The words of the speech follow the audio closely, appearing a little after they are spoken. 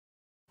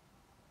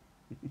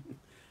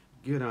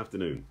Good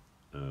afternoon.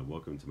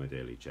 Welcome to my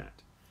daily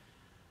chat.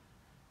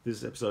 This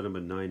is episode number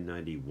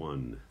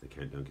 991. The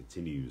countdown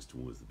continues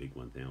towards the big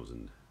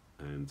 1000.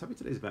 And the topic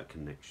today is about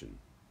connection.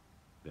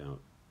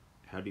 About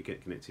how do you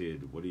get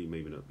connected, what do you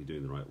maybe not be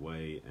doing the right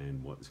way,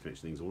 and what this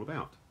connection thing is all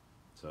about.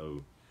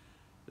 So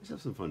let's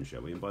have some fun,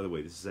 shall we? And by the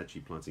way, this is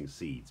actually planting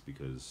seeds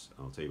because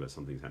I'll tell you about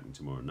something that's happening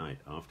tomorrow night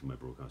after my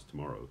broadcast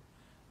tomorrow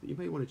that you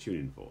may want to tune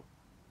in for.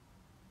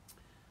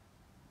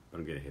 But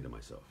I'm getting ahead of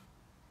myself.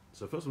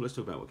 So first of all, let's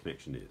talk about what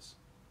connection is.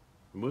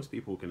 For most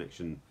people,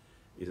 connection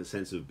is a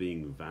sense of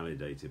being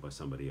validated by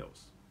somebody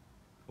else,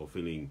 or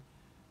feeling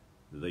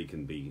that they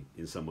can be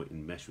in some way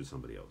enmeshed with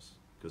somebody else.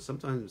 Because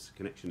sometimes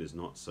connection is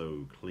not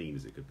so clean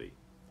as it could be.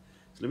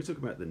 So let me talk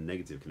about the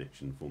negative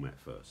connection format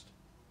first.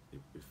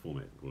 If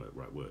format is the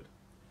right word.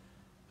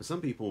 For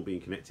some people, being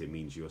connected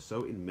means you're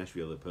so enmeshed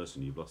with the other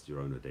person you've lost your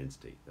own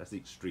identity. That's the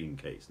extreme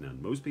case. Now,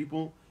 most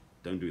people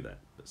don't do that,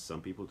 but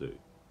some people do.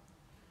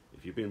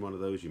 If you've been one of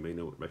those, you may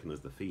recognize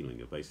the feeling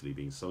of basically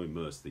being so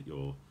immersed that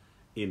you're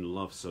in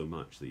love so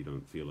much that you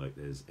don't feel like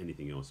there's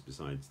anything else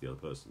besides the other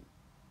person.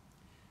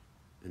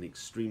 An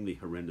extremely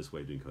horrendous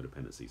way of doing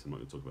codependency, so I'm not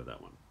going to talk about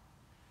that one.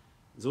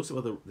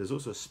 There's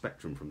also a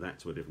spectrum from that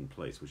to a different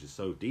place, which is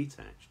so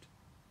detached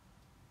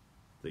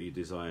that you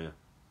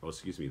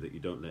that you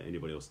don't let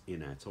anybody else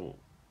in at all.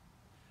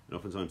 And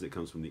oftentimes it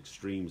comes from the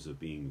extremes of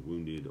being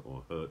wounded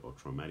or hurt or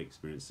traumatic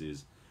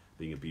experiences,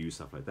 being abused,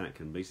 stuff like that,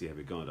 can basically have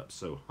your guard up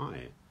so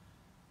high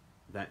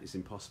that it's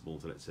impossible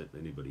to let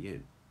anybody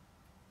in.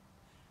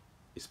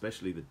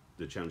 Especially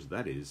the challenge of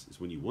that is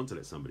when you want to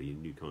let somebody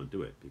in, you can't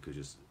do it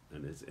because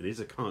it is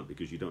a can't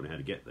because you don't know how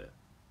to get there.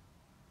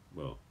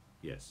 Well,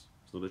 yes,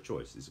 it's not a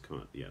choice, it's a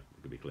can't. Yeah,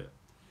 it could be clear.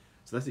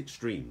 So that's the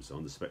extremes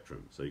on the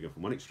spectrum. So you go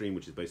from one extreme,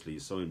 which is basically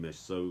so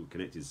enmeshed, so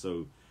connected,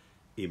 so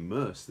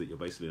immersed that you're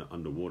basically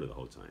underwater the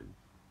whole time.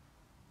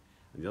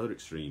 And the other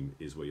extreme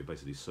is where you're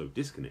basically so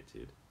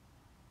disconnected,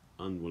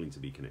 unwilling to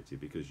be connected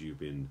because you've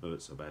been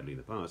hurt so badly in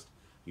the past,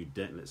 you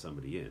don't let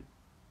somebody in.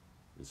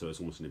 And so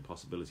it's almost an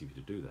impossibility for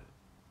you to do that.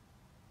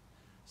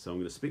 So I'm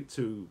going to speak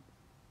to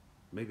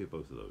maybe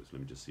both of those.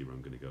 Let me just see where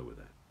I'm going to go with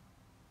that.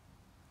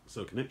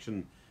 So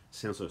connection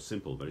sounds so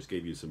simple, but I just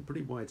gave you some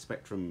pretty wide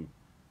spectrum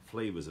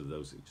flavors of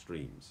those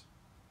extremes.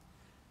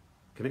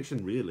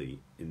 Connection really,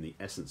 in the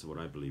essence of what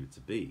I believe it to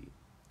be,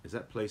 is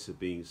that place of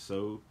being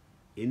so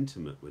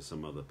intimate with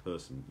some other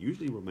person,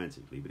 usually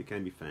romantically, but it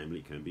can be family,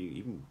 it can be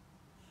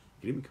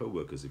even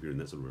co-workers if you're in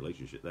that sort of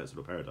relationship, that sort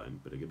of paradigm,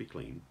 but it can be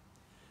clean.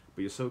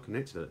 But you're so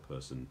connected to that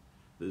person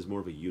that there's more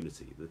of a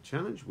unity. The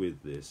challenge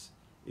with this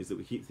is that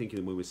we keep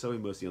thinking when we're so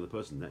immersed in the other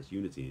person, that's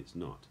unity. It's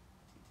not.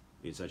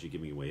 It's actually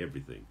giving away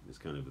everything. It's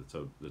kind of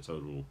the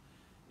total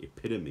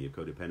epitome of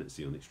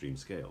codependency on the extreme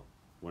scale.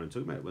 What I'm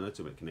talking about when I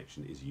talk about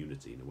connection is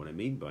unity. And what I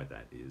mean by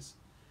that is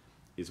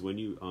when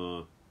you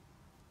are,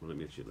 well, let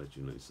me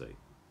say,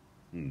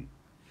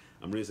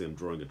 I'm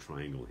drawing a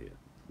triangle here.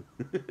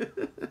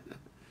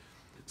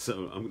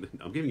 So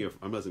I'm giving you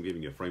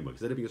a framework.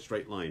 Instead of being a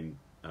straight line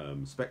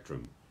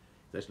spectrum,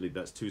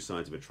 that's two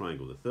sides of a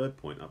triangle. The third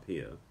point up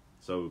here,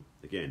 so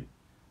again,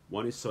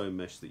 one is so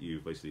enmeshed that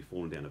you've basically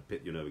fallen down a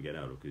pit you'll never get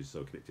out of because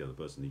you're so connected to the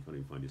other person you can't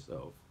even find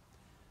yourself.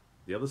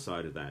 The other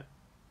side of that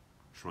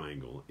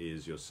triangle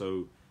is you're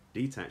so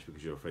detached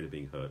because you're afraid of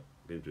being hurt.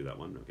 Been through that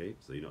one, okay?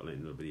 So you're not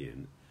letting anybody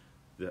in.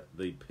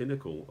 The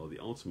pinnacle or the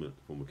ultimate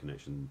form of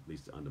connection, at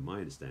least under my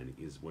understanding,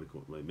 is what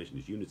I mentioned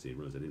is unity. I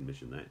realize I didn't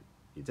mention that.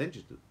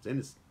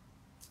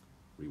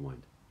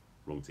 Rewind.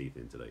 Wrong teeth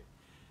in today.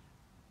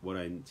 What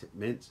I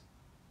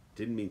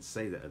didn't mean to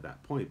say that at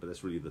that point, but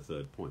that's really the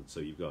third point. So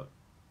you've got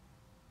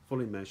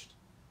fully enmeshed,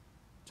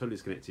 totally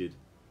disconnected,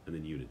 and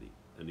then unity.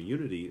 And the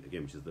unity,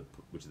 again,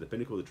 which is the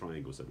pinnacle of the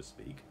triangle, so to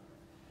speak,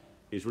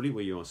 is really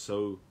where you are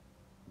so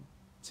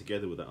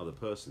together with that other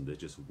person. There's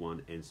just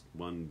one. And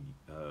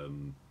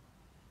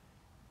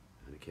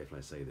be careful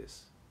I say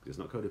this, because it's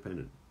not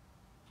codependent.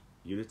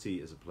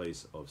 Unity is a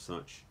place of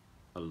such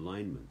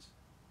alignment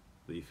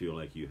that you feel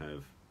like you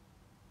have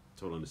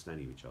total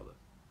understanding of each other.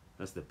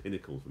 That's the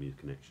pinnacle for me of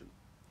connection.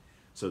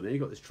 So then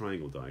you've got this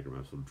triangle diagram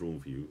I've sort of drawn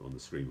for you on the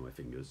screen with my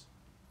fingers.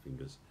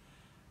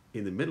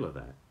 In the middle of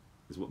that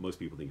is what most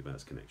people think about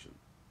as connection.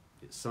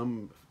 It's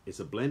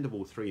a blend of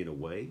all three in a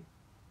way,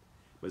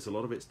 but a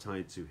lot of it's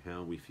tied to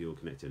how we feel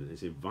connected. And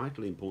it's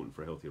vitally important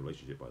for a healthy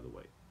relationship, by the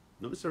way.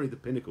 Not necessarily the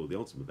pinnacle, the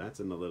ultimate. That's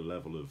another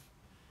level of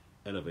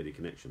elevated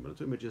connection. But I'm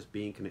talking about just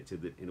being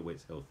connected in a way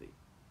it's healthy.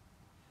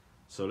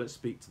 So let's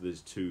speak to those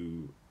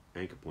two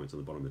anchor points on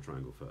the bottom of the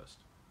triangle first.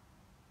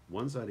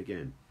 One side,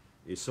 again,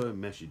 is so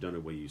enmeshed you don't know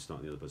where you start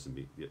and the other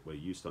person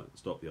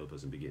stop the other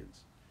person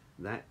begins.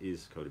 That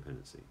is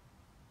codependency.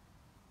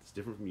 It's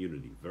different from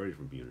unity, very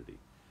different from unity.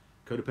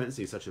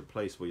 Codependency is such a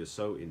place where you're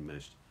so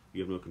enmeshed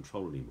you have no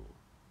control anymore.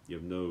 You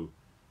have no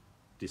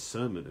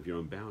discernment of your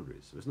own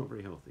boundaries. So it's not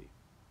very healthy.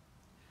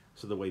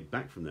 So the way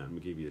back from that, I'm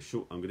going to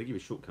give you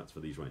shortcuts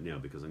for these right now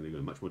because I'm going to go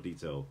in much more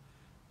detail.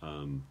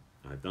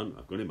 I've gone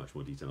in much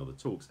more detail in other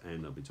talks,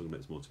 and I'll be talking about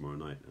this more tomorrow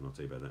night, and I'll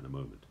tell you about that in a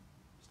moment.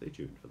 Stay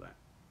tuned for that.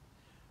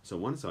 So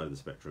one side of the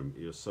spectrum,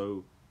 you're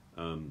so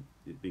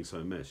it being so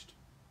enmeshed,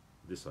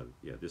 this side,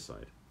 yeah, this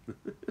side.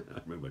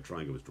 I remember a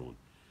triangle was drawn.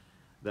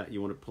 That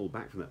you want to pull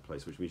back from that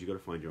place, which means you've got to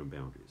find your own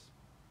boundaries.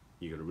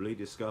 You've got to really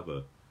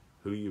discover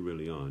who you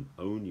really are and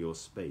own your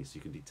space.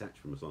 You can detach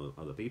from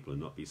other people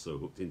and not be so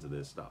hooked into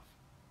their stuff.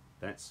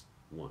 That's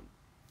one.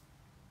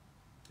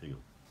 Hang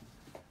on.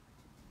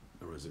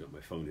 Otherwise I've got my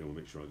phone here. I'll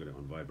make sure I got it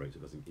on vibrate so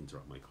it doesn't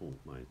interrupt my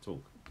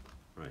talk.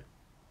 Right.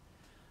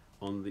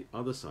 On the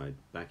other side,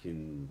 back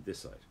in this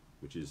side,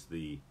 which is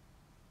the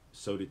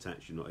so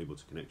detached you're not able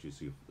to connect, you're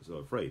so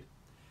afraid.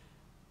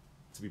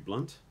 To be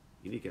blunt,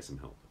 you need to get some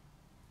help.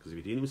 Because if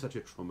you're dealing with such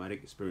a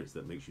traumatic experience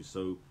that makes you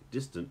so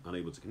distant,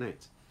 unable to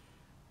connect,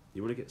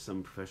 you want to get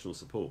some professional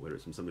support, whether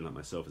it's from somebody like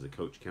myself as a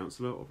coach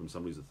counselor or from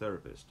somebody who's a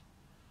therapist.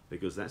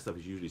 Because that stuff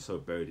is usually so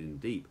buried in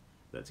deep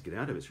that to get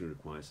out of it's going to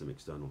require some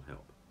external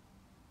help.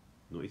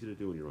 Not easy to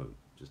do on your own,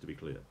 just to be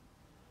clear.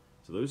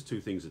 So those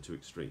two things are two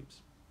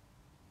extremes.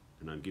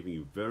 And I'm giving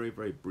you very,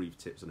 very brief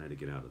tips on how to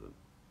get out of them.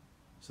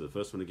 So the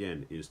first one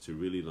again is to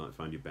really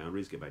find your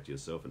boundaries, get back to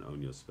yourself and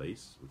own your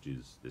space, which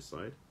is this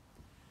side.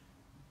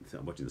 So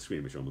I'm watching the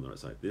screen, make sure I'm on the right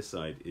side. This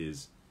side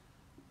is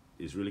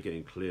really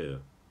getting clear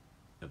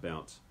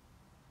about,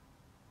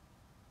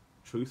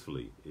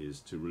 truthfully,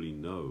 is to really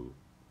know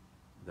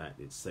that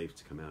it's safe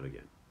to come out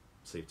again,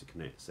 safe to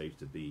connect, safe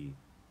to be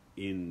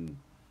in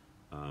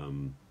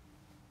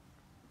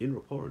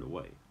rapport in a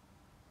way.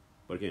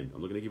 But again,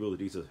 I'm not going to give you all the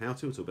details how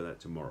to. I'll talk about that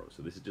tomorrow.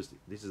 So this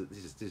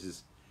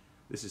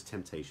is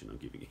temptation I'm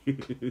giving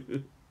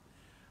you.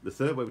 The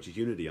third way, which is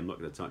unity, I'm not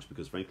going to touch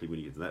because frankly, when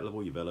you get to that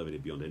level, you've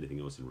elevated beyond anything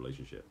else in a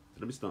relationship.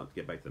 So let me start to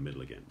get back to the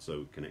middle again.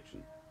 So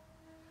connection.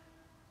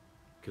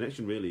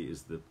 Connection really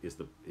is the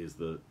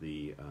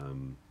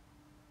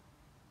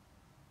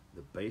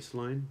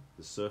baseline,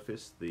 the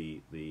surface,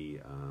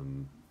 what's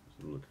I'm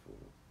looking for.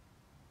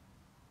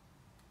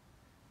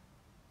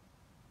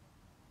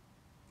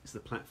 It's the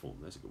platform.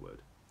 That's a good word.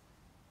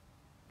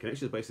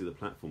 Connection is basically the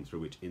platform through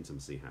which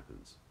intimacy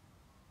happens.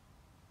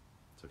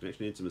 So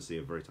connection and intimacy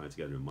are very tied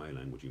together in my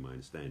language, in my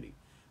understanding.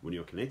 When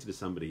you're connected to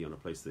somebody on a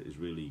place that is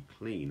really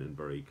clean and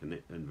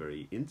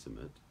very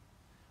intimate,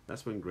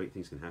 that's when great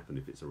things can happen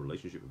if it's a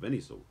relationship of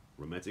any sort,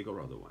 romantic or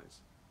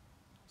otherwise.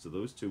 So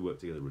those two work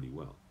together really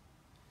well.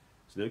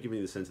 So now giving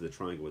you the sense of the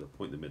triangle with a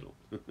point in the middle.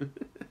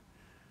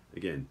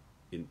 Again,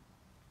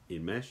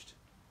 enmeshed,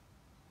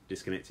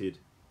 disconnected,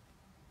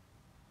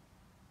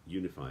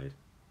 unified,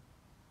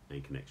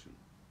 and connection.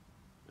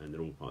 And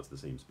they're all parts of the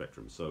same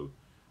spectrum. So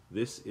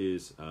this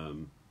is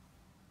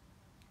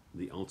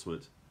the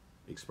ultimate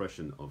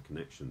expression of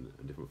connection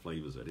and different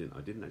flavors. I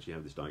didn't actually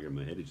have this diagram in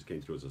my head. It just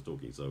came through as I was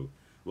talking. So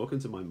welcome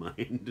to my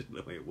mind,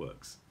 the way it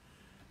works.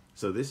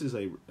 So this is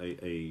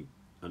a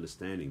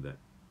understanding that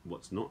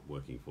what's not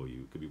working for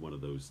you could be one of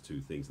those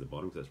two things at the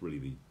bottom. That's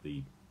really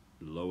the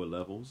lower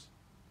levels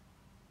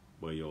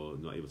where you're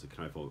not able to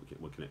clarify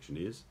what connection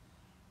is.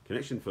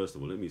 Connection, first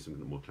of all, let me give some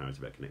more clarity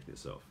about connection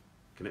itself.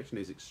 Connection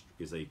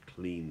is a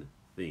clean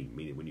thing,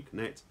 meaning when you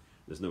connect,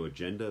 there's no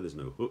agenda, there's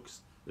no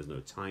hooks, there's no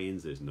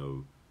tie-ins, there's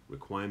no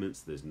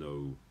requirements, there's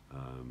no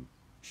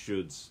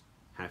shoulds,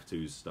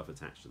 have-tos, stuff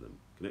attached to them.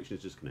 Connection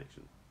is just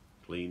connection.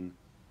 Clean,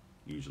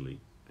 usually,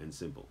 and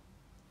simple.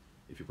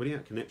 If you're putting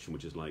out connection,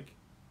 which is like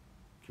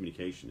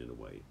communication in a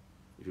way,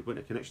 if you're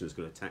putting out connection that's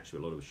got attached to a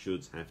lot of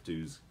shoulds,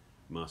 have-tos,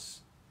 musts,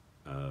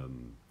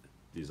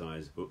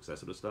 desires, hooks, that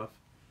sort of stuff,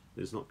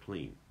 then it's not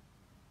clean.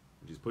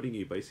 Which is putting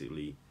you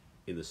basically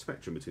in the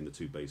spectrum between the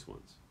two base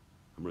ones.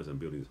 I'm realizing I'm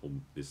building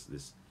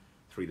this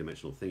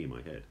three-dimensional thing in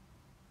my head.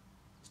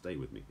 Stay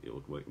with me,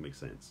 it'll make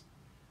sense.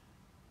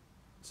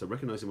 So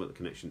recognizing what the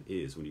connection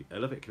is, when you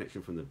elevate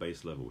connection from the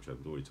base level, which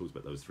I've already talked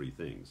about those three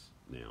things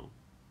now,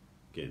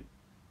 again,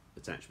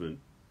 attachment,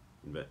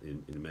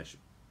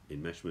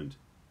 enmeshment,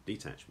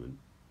 detachment,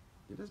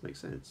 it does make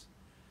sense.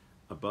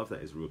 Above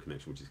that is real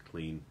connection, which is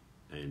clean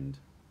and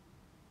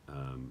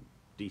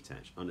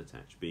detached,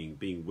 unattached,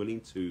 being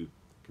willing to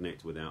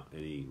connect without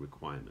any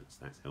requirements.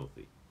 That's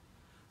healthy.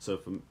 So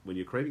when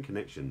you're craving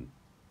connection,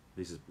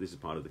 this is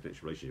part of the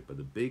connection relationship. But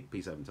the big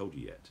piece I haven't told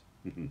you yet,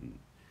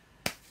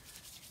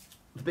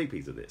 the big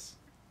piece of this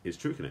is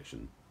true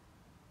connection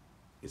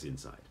is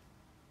inside.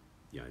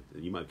 Yeah,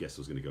 you might have guessed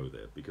I was going to go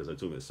there because I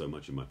talked about so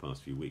much in my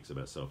past few weeks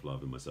about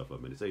self-love and my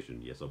self-love meditation.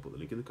 Yes, I'll put the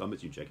link in the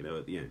comments. You can check it out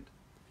at the end.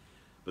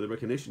 But the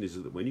recognition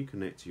is that when you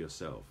connect to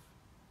yourself,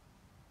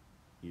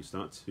 you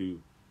start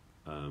to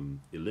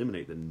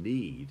eliminate the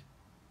need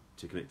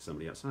to connect to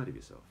somebody outside of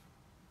yourself.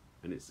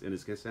 And it's going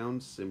to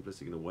sound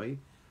simplistic in a way,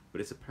 but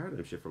it's a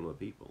paradigm shift for a lot of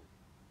people.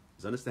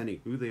 It's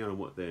understanding who they are and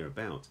what they're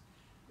about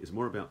is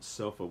more about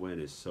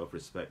self-awareness,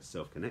 self-respect,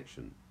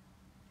 self-connection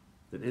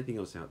than anything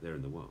else out there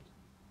in the world.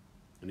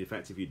 And in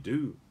fact, if you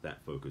do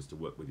that focus to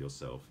work with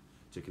yourself,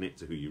 to connect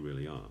to who you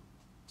really are,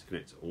 to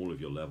connect to all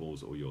of your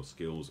levels or your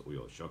skills or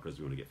your chakras if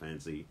you want to get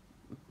fancy,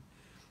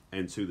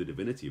 and to the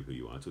divinity of who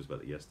you are. I talked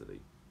about it yesterday,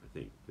 I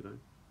think, did I?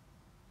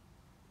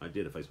 I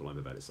did a Facebook Live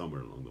about it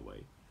somewhere along the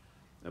way,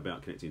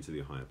 about connecting to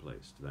the higher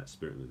place, to that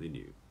spirit within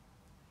you.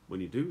 When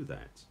you do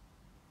that,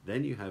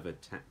 then you have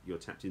you're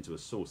tapped into a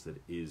source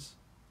that is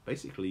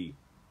basically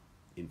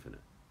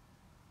infinite.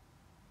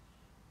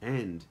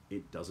 And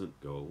it doesn't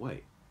go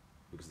away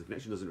because the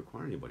connection doesn't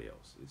require anybody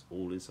else. It's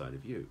all inside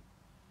of you.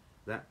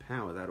 That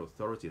power, that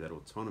authority, that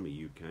autonomy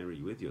you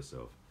carry with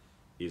yourself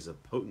is a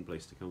potent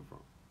place to come from.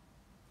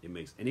 It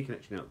makes any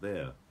connection out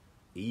there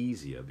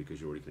easier because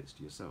you're already connected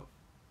to yourself.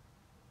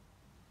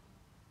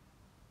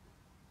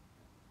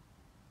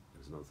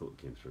 There's another thought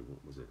that came through.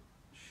 What was it?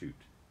 Shoot.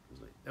 It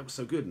was like, that was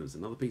so good. And there's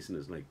another piece and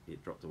it's like,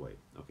 it dropped away.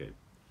 Okay.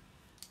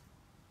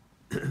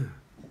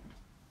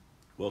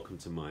 Welcome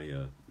to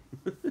my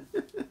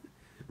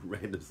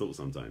random thoughts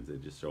sometimes. They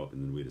just show up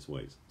in the weirdest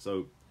ways.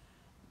 So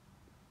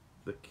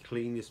the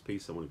cleanest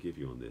piece I want to give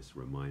you on this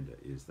reminder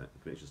is that the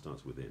connection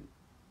starts within.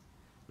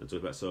 And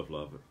talk about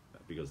self-love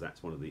because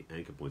that's one of the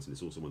anchor points, and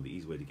it's also one of the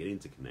easy ways to get in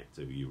to connect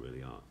to who you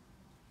really are.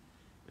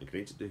 And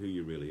connected to who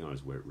you really are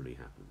is where it really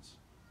happens.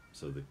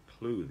 So the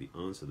clue, the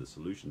answer, the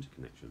solution to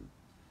connection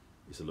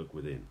is to look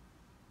within.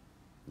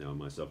 Now,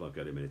 my self-love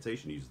guided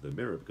meditation uses the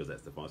mirror because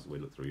that's the fastest way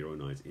to look through your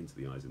own eyes into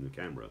the eyes in the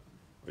camera,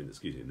 or in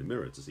the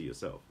mirror to see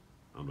yourself.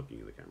 I'm looking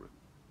at the camera.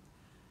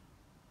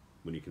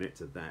 When you connect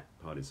to that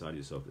part inside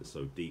yourself that's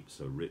so deep,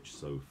 so rich,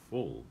 so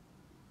full,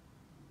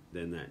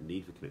 then that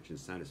need for connection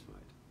is satisfied.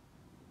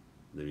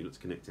 And then when you look to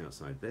connect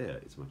outside there,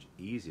 it's much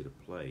easier to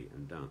play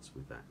and dance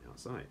with that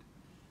outside,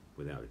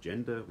 without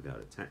agenda,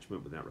 without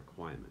attachment, without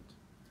requirement.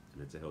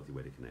 And it's a healthy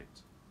way to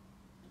connect.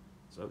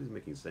 So I hope this is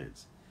making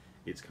sense.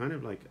 It's kind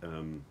of like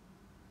a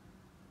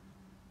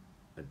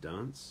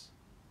dance,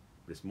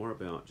 but it's more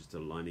about just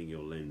aligning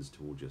your lens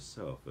towards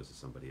yourself versus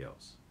somebody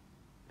else.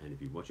 And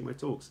if you're watching my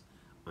talks,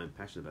 I'm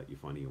passionate about you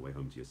finding your way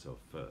home to yourself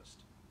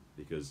first.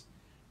 Because,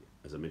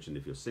 as I mentioned,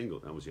 if you're single,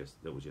 that was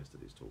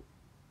yesterday's talk.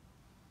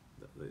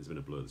 It's been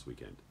a blur this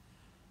weekend.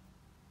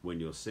 When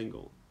you're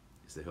single,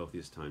 it's the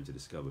healthiest time to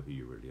discover who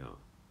you really are.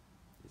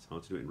 It's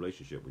hard to do it in a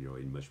relationship when you're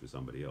enmeshed with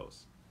somebody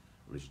else,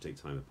 unless you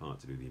take time apart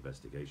to do the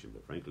investigation.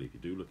 But frankly, if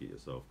you do look at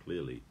yourself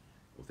clearly,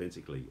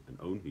 authentically, and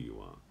own who you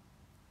are,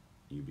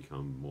 you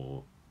become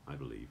more, I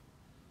believe,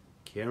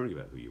 caring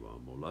about who you are,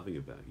 more loving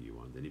about who you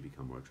are, and then you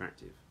become more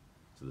attractive.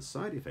 So the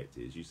side effect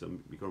is you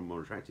become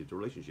more attractive to a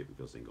relationship if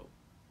you're single.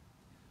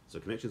 So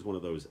connection is one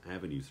of those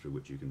avenues through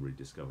which you can really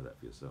discover that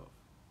for yourself.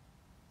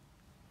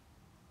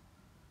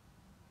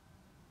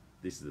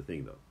 This is the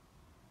thing, though.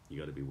 You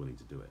got to be willing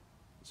to do it.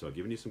 So I've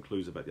given you some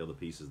clues about the other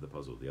pieces of the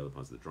puzzle, the other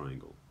parts of the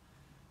triangle.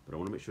 But I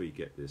want to make sure you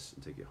get this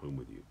and take it home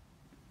with you.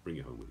 Bring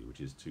it home with you,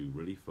 which is to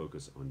really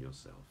focus on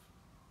yourself.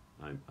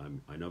 I know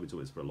I've been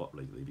talking this for a lot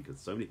lately because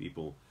so many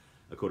people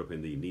are caught up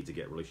in the need to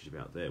get a relationship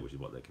out there, which is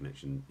what their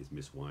connection is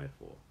miswired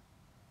for.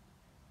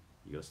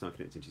 You got to start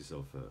connecting to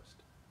yourself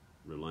first.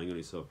 Relying on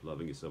yourself,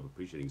 loving yourself,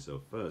 appreciating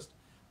yourself first.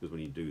 Because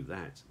when you do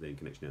that, then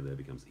connection out there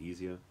becomes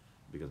easier,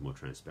 it becomes more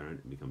transparent,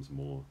 and becomes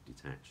more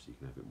detached, so you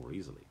can have it more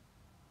easily.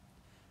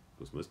 Of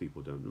course, most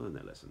people don't learn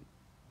that lesson.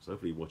 So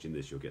hopefully watching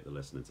this, you'll get the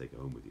lesson and take it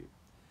home with you.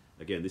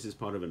 Again, this is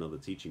part of another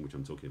teaching which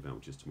I'm talking about,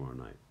 which is tomorrow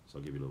night. So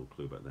I'll give you a little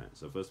clue about that.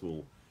 So first of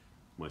all,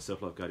 my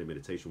self-love guided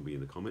meditation will be in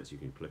the comments. You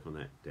can click on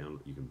that,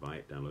 you can buy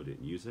it, download it,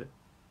 and use it.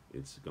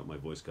 It's got my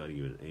voice guiding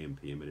you in an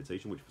AM/PM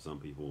meditation, which for some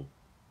people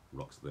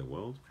rocks their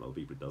world. For other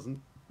people, it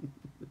doesn't.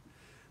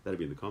 That'll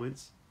be in the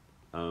comments.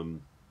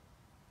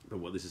 But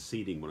what this is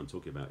seeding, what I'm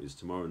talking about, is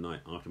tomorrow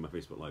night, after my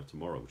Facebook Live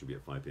tomorrow, which will be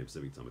at 5 p.m.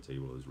 Pacific time. I'll tell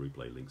you all those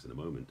replay links in a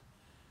moment.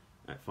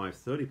 At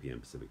 5:30 p.m.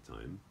 Pacific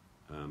time,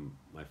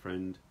 my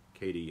friend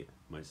Katie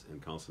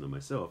and Carlson and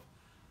myself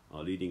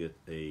are leading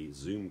a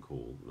Zoom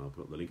call. And I'll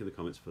put the link in the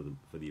comments for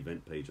the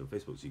event page on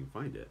Facebook so you can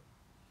find it.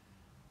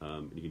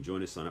 And you can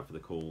join us, sign up for the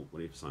call.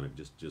 When you sign up,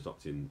 just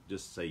opt in,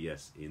 just say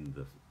yes in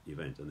the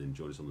event, and then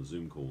join us on the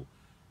Zoom call,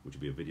 which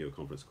will be a video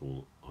conference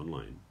call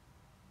online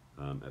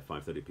at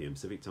 5:30 p.m.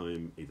 Pacific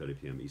time,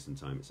 8:30 p.m. Eastern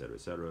time, etc.,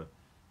 etc.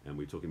 And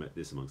we're talking about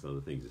this amongst other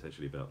things. It's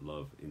actually about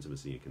love,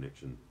 intimacy, and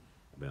connection,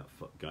 about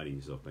guiding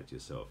yourself back to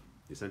yourself.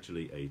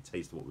 Essentially, a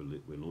taste of what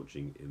we're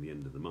launching in the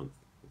end of the month,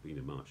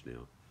 beginning of March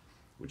now,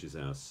 which is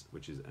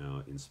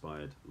our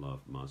Inspired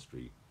Love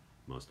Mastery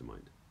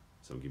Mastermind.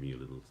 So I'm giving you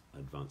a little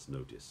advance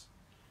notice.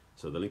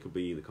 So the link will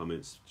be in the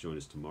comments. Join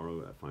us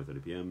tomorrow at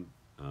 5:30 p.m.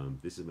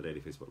 This is my daily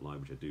Facebook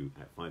Live, which I do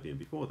at 5 p.m.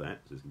 before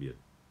that, so it's going to be a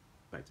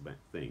back-to-back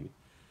thing.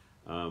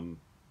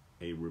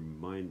 A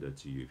reminder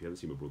to you, if you haven't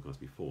seen my broadcast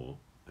before,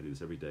 I do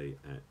this every day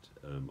at,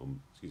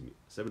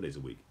 7 days a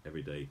week,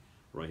 every day,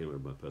 right here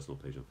on my personal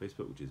page on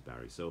Facebook, which is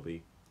Barry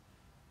Selby.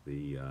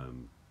 The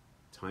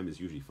time is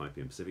usually 5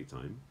 p.m. Pacific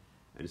time,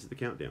 and this is the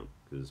countdown,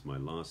 because my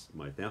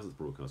 1000th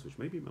broadcast, which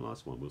may be my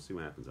last one, we'll see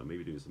what happens. I may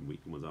be doing some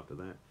weekly ones after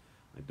that.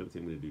 I don't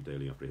think I'm going to do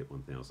daily after I hit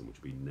 1000,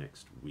 which will be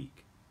next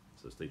week,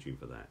 so stay tuned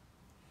for that.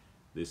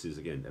 This is,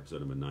 again, episode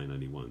number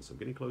 991, so I'm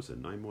getting closer,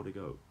 9 more to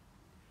go.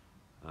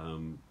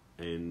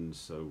 And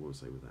so what will I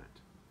say with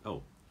that? Oh,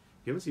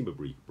 if you haven't seen my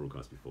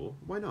broadcast before,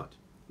 why not?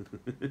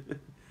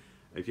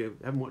 If you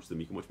haven't watched them,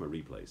 you can watch my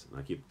replays. And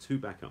I keep 2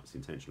 backups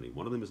intentionally.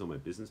 One of them is on my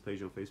business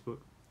page on Facebook,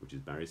 which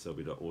is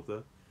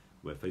barryselby.author,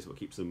 where Facebook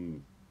keeps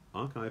them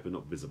archived but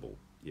not visible.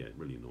 Yeah,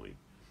 really annoying.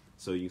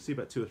 So you can see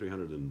about 200 or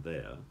 300 of them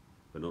there,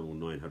 but not all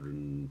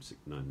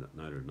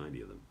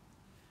 990 of them.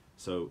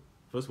 So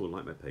First of all,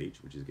 like my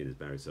page, which is again is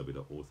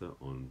barryselby.author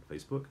on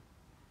Facebook.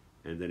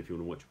 And then if you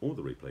want to watch all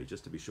the replays,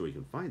 just to be sure you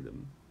can find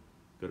them,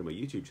 go to my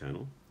YouTube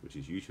channel, which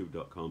is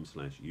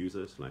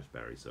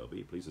youtube.com/user/Barry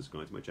Selby. Please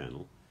subscribe to my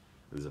channel.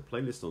 And there's a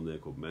playlist on there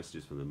called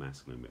Messages from the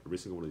Masculine. Every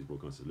single one of these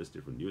broadcasts is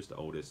listed from newest to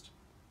oldest.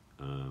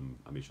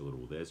 I made sure they're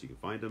all there so you can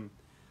find them.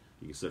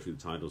 You can search through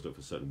the titles, look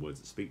for certain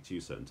words that speak to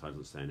you, certain titles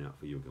that stand out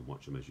for you, and can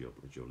watch them at your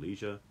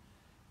leisure.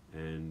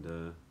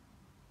 And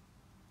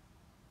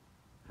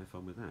have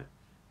fun with that.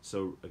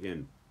 So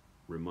again,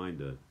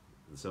 reminder,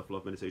 the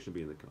self-love meditation will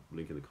be in the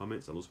link in the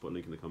comments. I'll also put a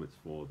link in the comments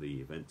for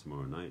the event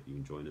tomorrow night. You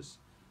can join us,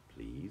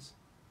 please.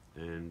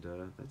 And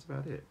that's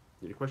about it.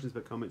 Any questions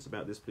about comments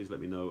about this, please let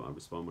me know. I'll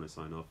respond when I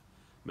sign off.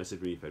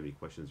 Message me if you have any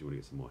questions, you want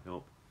to get some more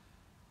help.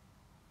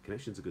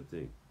 Connection's a good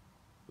thing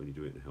when you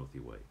do it in a healthy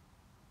way.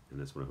 And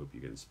that's what I hope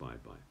you get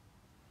inspired by.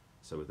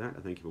 So with that,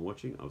 I thank you for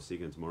watching. I'll see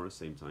you again tomorrow,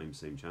 same time,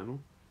 same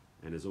channel.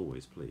 And as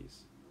always,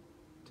 please,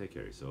 take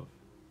care of yourself.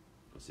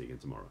 I'll see you again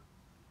tomorrow.